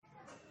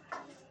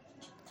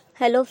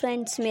Hello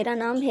friends, मेरा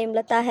नाम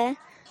हेमलता है।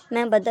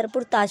 मैं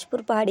बदरपुर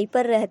ताजपुर पहाड़ी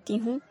पर रहती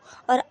हूँ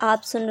और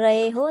आप सुन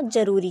रहे हो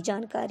ज़रूरी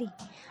जानकारी।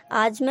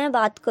 आज मैं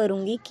बात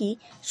करूँगी कि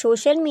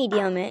सोशल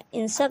मीडिया में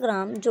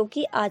इंस्टाग्राम, जो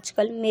कि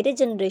आजकल मेरे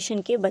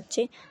जनरेशन के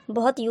बच्चे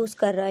बहुत यूज़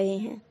कर रहे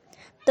हैं,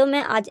 तो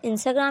मैं आज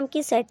इंस्टाग्राम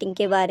की सेटिंग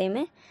के बारे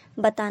में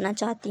बताना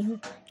चाहती हूँ।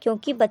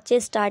 क्योंकि बच्चे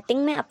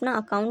स्टार्टिंग में अपना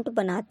अकाउंट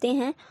बनाते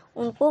हैं,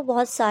 उनको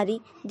बहुत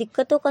सारी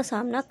दिक्कतों का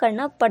सामना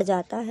करना पड़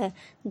जाता है।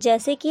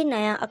 जैसे कि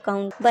नया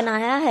अकाउंट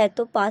बनाया है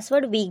तो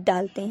पासवर्ड वीक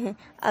डालते हैं,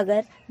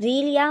 अगर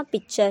रील या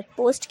पिक्चर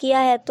पोस्ट किया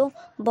है तो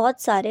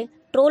बहुत सारे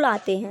ट्रोल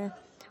आते हैं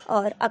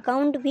और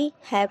अकाउंट भी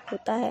हैक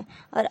होता है।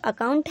 और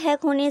अकाउंट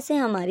हैक होने से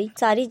हमारी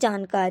सारी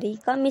जानकारी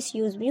का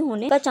मिसयूज़ भी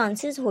होने का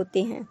चांसेस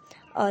होते हैं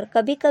और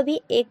कभी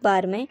कभी एक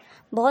बार में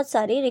बहुत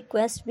सारी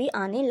रिक्वेस्ट भी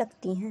आने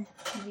लगती हैं।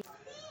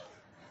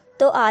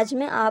 तो आज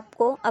मैं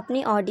आपको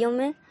अपनी ऑडियो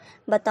में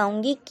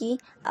बताऊंगी कि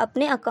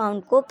अपने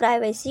अकाउंट को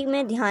प्राइवेसी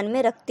में ध्यान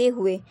में रखते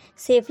हुए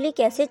सेफली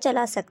कैसे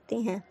चला सकते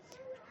हैं।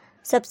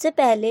 सबसे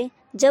पहले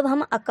जब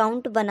हम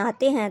अकाउंट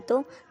बनाते हैं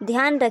तो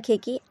ध्यान रखें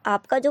कि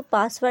आपका जो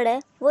पासवर्ड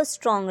है वो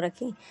स्ट्रॉन्ग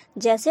रखें।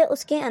 जैसे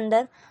उसके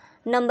अंदर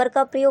नंबर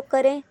का प्रयोग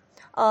करें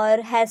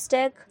और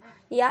हैशटैग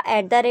या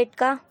 @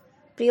 का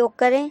प्रयोग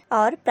करें।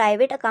 और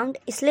प्राइवेट अकाउंट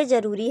इसलिए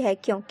ज़रूरी है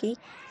क्योंकि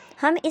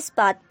हम इस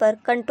बात पर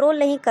कंट्रोल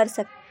नहीं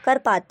कर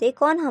पाते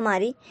कौन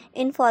हमारी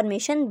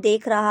इन्फॉर्मेशन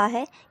देख रहा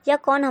है या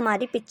कौन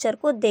हमारी पिक्चर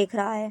को देख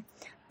रहा है।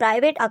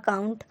 प्राइवेट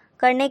अकाउंट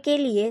करने के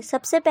लिए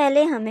सबसे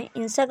पहले हमें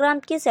इंस्टाग्राम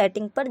की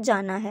सेटिंग पर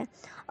जाना है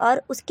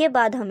और उसके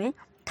बाद हमें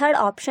थर्ड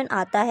ऑप्शन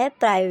आता है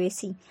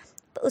प्राइवेसी।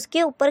 तो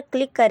उसके ऊपर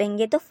क्लिक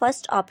करेंगे तो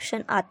फर्स्ट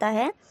ऑप्शन आता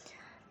है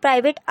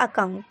प्राइवेट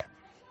अकाउंट,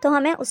 तो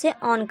हमें उसे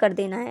ऑन कर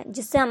देना है,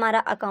 जिससे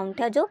हमारा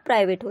अकाउंट है जो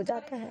प्राइवेट हो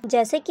जाता है।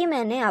 जैसे कि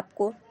मैंने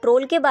आपको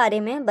ट्रोल के बारे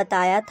में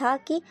बताया था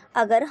कि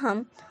अगर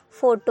हम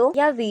फ़ोटो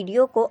या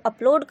वीडियो को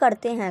अपलोड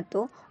करते हैं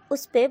तो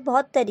उस पे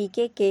बहुत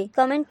तरीके के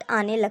कमेंट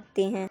आने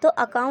लगते हैं। तो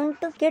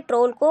अकाउंट के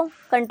ट्रोल को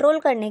कंट्रोल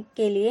करने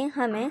के लिए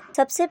हमें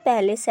सबसे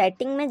पहले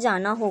सेटिंग में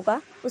जाना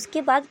होगा,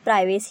 उसके बाद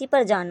प्राइवेसी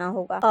पर जाना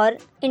होगा और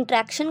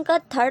इंटरेक्शन का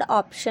थर्ड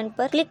ऑप्शन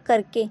पर क्लिक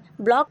करके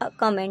ब्लॉक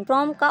कमेंट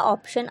फ्रॉम का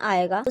ऑप्शन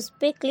आएगा। उस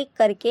पर क्लिक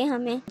करके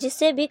हमें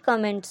जिससे भी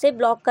कमेंट से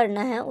ब्लॉक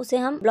करना है उसे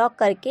हम ब्लॉक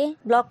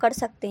कर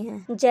सकते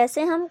हैं।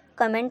 जैसे हम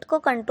कमेंट को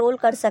कंट्रोल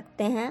कर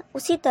सकते हैं,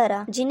 उसी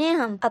तरह जिन्हें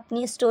हम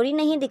अपनी स्टोरी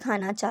नहीं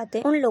दिखाना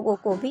चाहते उन लोगों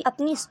को भी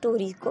अपनी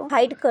स्टोरी को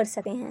हाइड कर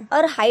सकते हैं।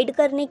 और हाइड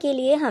करने के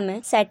लिए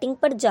हमें सेटिंग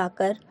पर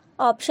जाकर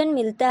ऑप्शन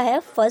मिलता है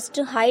first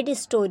hide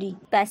story,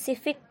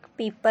 specific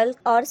people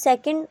और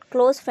सेकंड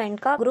क्लोज फ्रेंड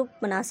का ग्रुप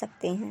बना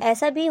सकते हैं।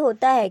 ऐसा भी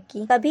होता है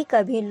कि कभी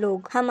कभी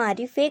लोग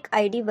हमारी फेक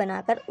आईडी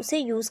बनाकर उसे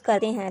यूज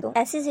करते हैं, तो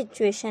ऐसी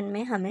सिचुएशन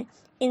में हमें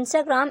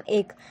इंस्टाग्राम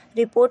एक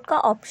रिपोर्ट का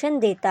ऑप्शन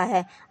देता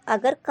है।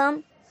 अगर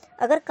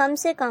कम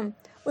से कम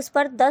उस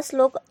पर 10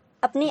 लोग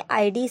अपनी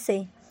आईडी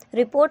से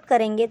रिपोर्ट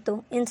करेंगे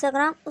तो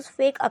इंस्टाग्राम उस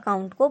फेक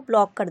अकाउंट को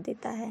ब्लॉक कर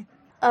देता है।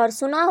 और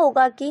सुना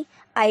होगा कि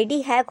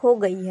आईडी हैक हो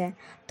गई है,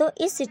 तो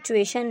इस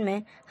सिचुएशन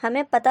में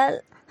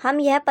हम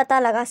यह पता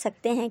लगा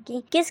सकते हैं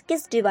कि किस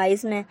किस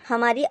डिवाइस में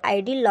हमारी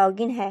आईडी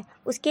लॉगिन है।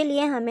 उसके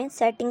लिए हमें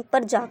सेटिंग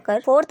पर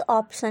जाकर फोर्थ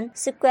ऑप्शन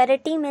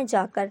सिक्योरिटी में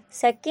जाकर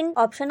सेकंड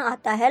ऑप्शन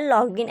आता है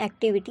लॉगिन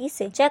एक्टिविटी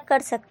से चेक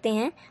कर सकते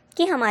हैं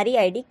कि हमारी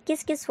आईडी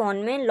किस किस फ़ोन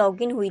में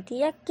लॉगिन हुई थी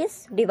या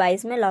किस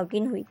डिवाइस में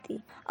लॉगिन हुई थी।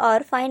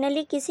 और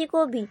फाइनली किसी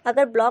को भी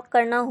अगर ब्लॉक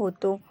करना हो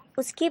तो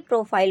उसकी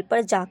प्रोफाइल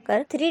पर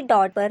जाकर 3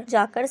 डॉट पर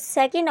जाकर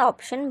सेकंड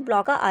ऑप्शन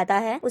ब्लॉक का आता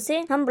है,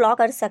 उसे हम ब्लॉक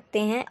कर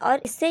सकते हैं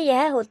और इससे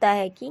यह होता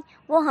है कि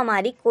वो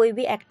हमारी कोई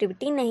भी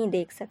एक्टिविटी नहीं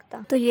देख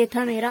सकता। तो ये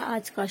था मेरा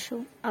आज का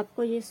शो।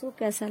 आपको ये शो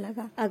कैसा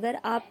लगा? अगर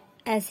आप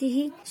ऐसी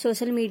ही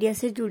सोशल मीडिया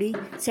से जुड़ी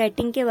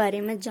सेटिंग के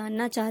बारे में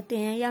जानना चाहते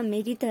हैं या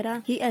मेरी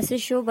तरह ही ऐसे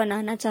शो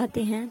बनाना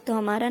चाहते हैं तो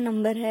हमारा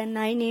नंबर है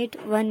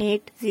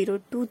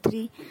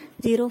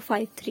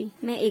 9818023053।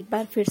 मैं एक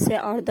बार फिर से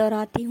और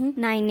दोहराती हूँ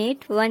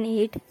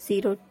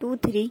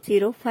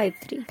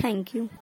 9818023053। Thank you.